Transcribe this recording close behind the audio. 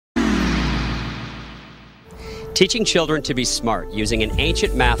teaching children to be smart using an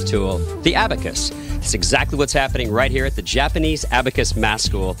ancient math tool, the Abacus. That's exactly what's happening right here at the Japanese Abacus Math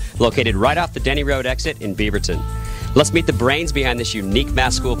School, located right off the Denny Road exit in Beaverton. Let's meet the brains behind this unique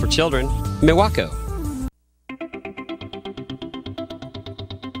math school for children, Miwako.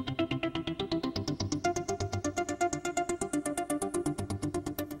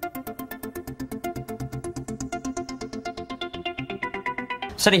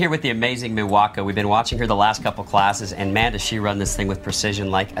 Sitting here with the amazing Miwako. We've been watching her the last couple classes, and man, does she run this thing with precision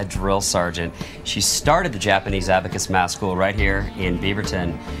like a drill sergeant. She started the Japanese Abacus Math School right here in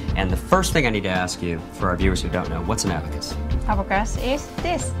Beaverton. And the first thing I need to ask you, for our viewers who don't know, what's an abacus? Abacus is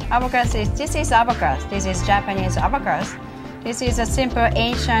this. This is abacus. This is Japanese abacus. This is a simple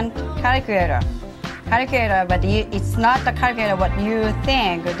ancient calculator. But it's not the calculator what you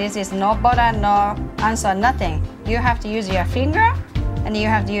think. This is no button, no answer, nothing. You have to use your finger, and you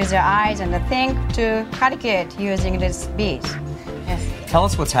have to use your eyes and think to calculate using this beads. Yes. Tell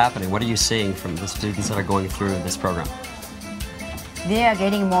us what's happening. What are you seeing from the students that are going through this program? They are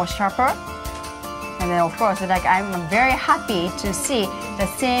getting more sharper. And then of course, I'm very happy to see the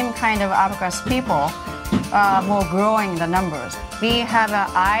same kind of abacus people more growing the numbers. We have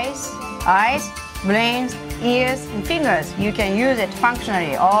eyes, brains, ears, and fingers. You can use it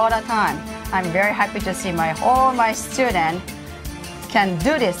functionally all the time. I'm very happy to see all my students can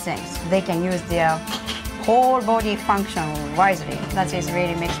do these things. They can use their whole body function wisely. That is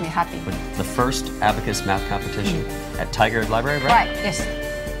really makes me happy. The first Abacus math competition at Tigard Library, right? Right, yes.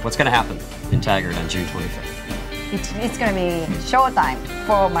 What's going to happen in Tigard on June 25th? It's going to be showtime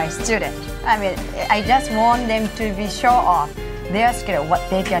for my students. I mean, I just want them to be show off their skill, what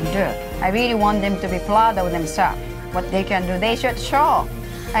they can do. I really want them to be proud of themselves, what they can do. They should show.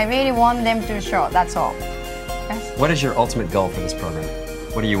 I really want them to show, that's all. Yes? What is your ultimate goal for this program?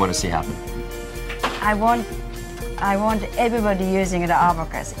 What do you want to see happen? I want everybody using the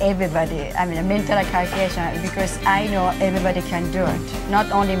abacus, everybody. I mean, mental calculation, because I know everybody can do it. Not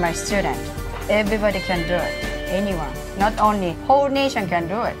only my student, everybody can do it. Anyone, not only whole nation can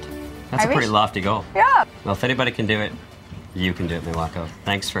do it. That's a pretty lofty goal. Yeah. Well, if anybody can do it, you can do it, Miwako.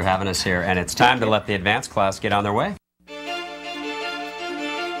 Thanks for having us here, and it's time to let the advanced class get on their way.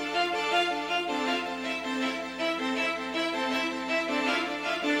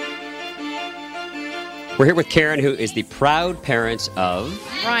 We're here with Karen, who is the proud parent of...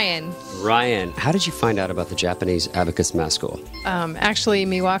 Ryan. Ryan. How did you find out about the Japanese Abacus Math School? Actually,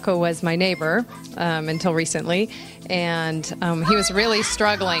 Miwako was my neighbor until recently, and he was really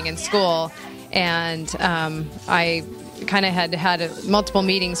struggling in school, and I kind of had multiple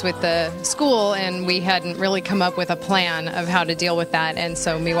meetings with the school, and we hadn't really come up with a plan of how to deal with that, and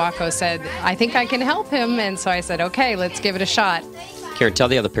so Miwako said, I think I can help him, and so I said, okay, let's give it a shot. Karen, tell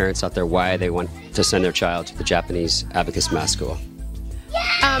the other parents out there why they want to send their child to the Japanese Abacus Math School.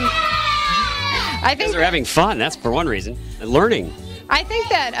 I think they're having fun. That's for one reason. Learning. I think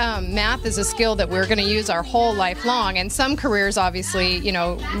that math is a skill that we're going to use our whole life long, and some careers obviously,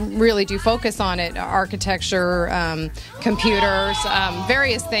 really do focus on it. Architecture, computers,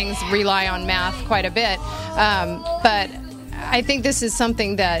 various things rely on math quite a bit, but I think this is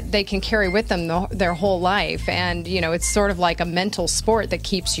something that they can carry with them their whole life, and it's sort of like a mental sport that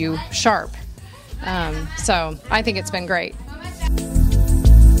keeps you sharp. So I think it's been great.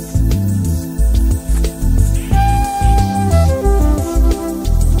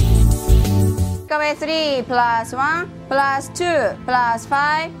 Take away 3 plus 1 plus 2 plus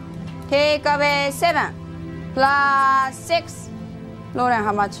 5. Take away 7 plus 6. Lauren,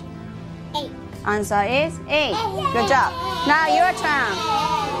 how much? 8. Answer is 8. Good job. Now your turn.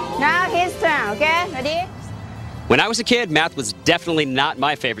 Now his turn, okay? Ready? When I was a kid, math was definitely not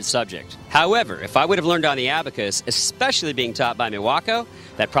my favorite subject. However, if I would have learned on the abacus, especially being taught by Miwako,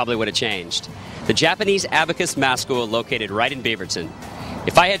 that probably would have changed. The Japanese Abacus Math School located right in Beaverton.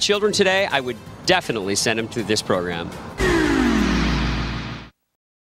 If I had children today, I would definitely send them through this program.